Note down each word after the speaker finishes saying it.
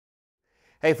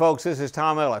Hey folks, this is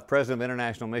Tom Elliff, President of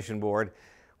International Mission Board,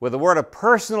 with a word of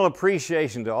personal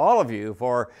appreciation to all of you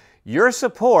for your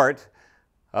support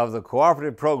of the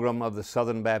Cooperative Program of the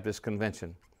Southern Baptist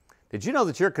Convention. Did you know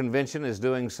that your convention is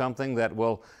doing something that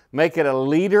will make it a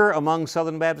leader among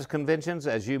Southern Baptist conventions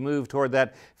as you move toward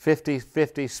that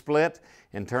 50-50 split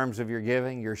in terms of your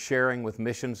giving, your sharing with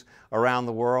missions around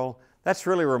the world? That's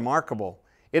really remarkable.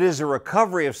 It is a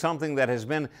recovery of something that has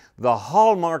been the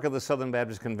hallmark of the Southern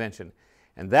Baptist Convention,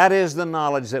 and that is the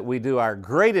knowledge that we do our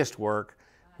greatest work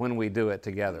when we do it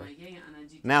together.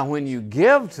 Now, when you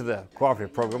give to the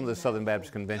Cooperative Program of the Southern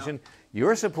Baptist Convention,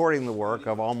 you're supporting the work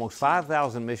of almost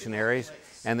 5,000 missionaries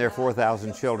and their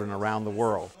 4,000 children around the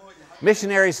world.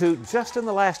 Missionaries who, just in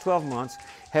the last 12 months,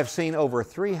 have seen over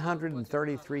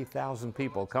 333,000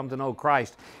 people come to know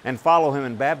Christ and follow Him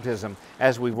in baptism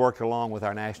as we've worked along with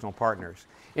our national partners.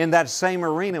 In that same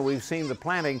arena, we've seen the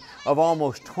planting of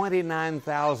almost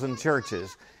 29,000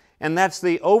 churches, and that's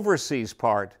the overseas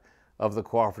part of the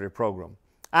Cooperative Program.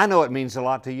 I know it means a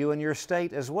lot to you and your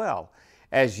state as well,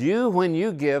 as you, when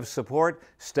you give, support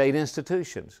state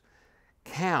institutions,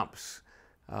 camps,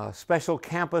 special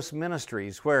campus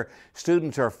ministries where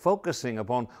students are focusing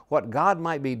upon what God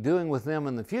might be doing with them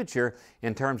in the future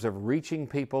in terms of reaching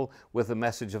people with the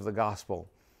message of the gospel.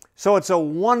 So it's a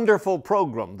wonderful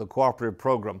program, the Cooperative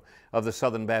Program of the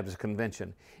Southern Baptist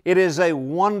Convention. It is a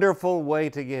wonderful way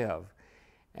to give.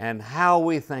 And how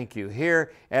we thank you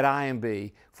here at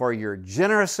IMB for your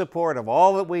generous support of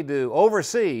all that we do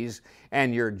overseas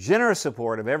and your generous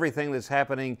support of everything that's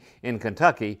happening in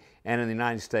Kentucky and in the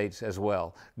United States as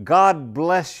well. God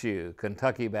bless you,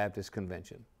 Kentucky Baptist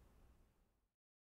Convention.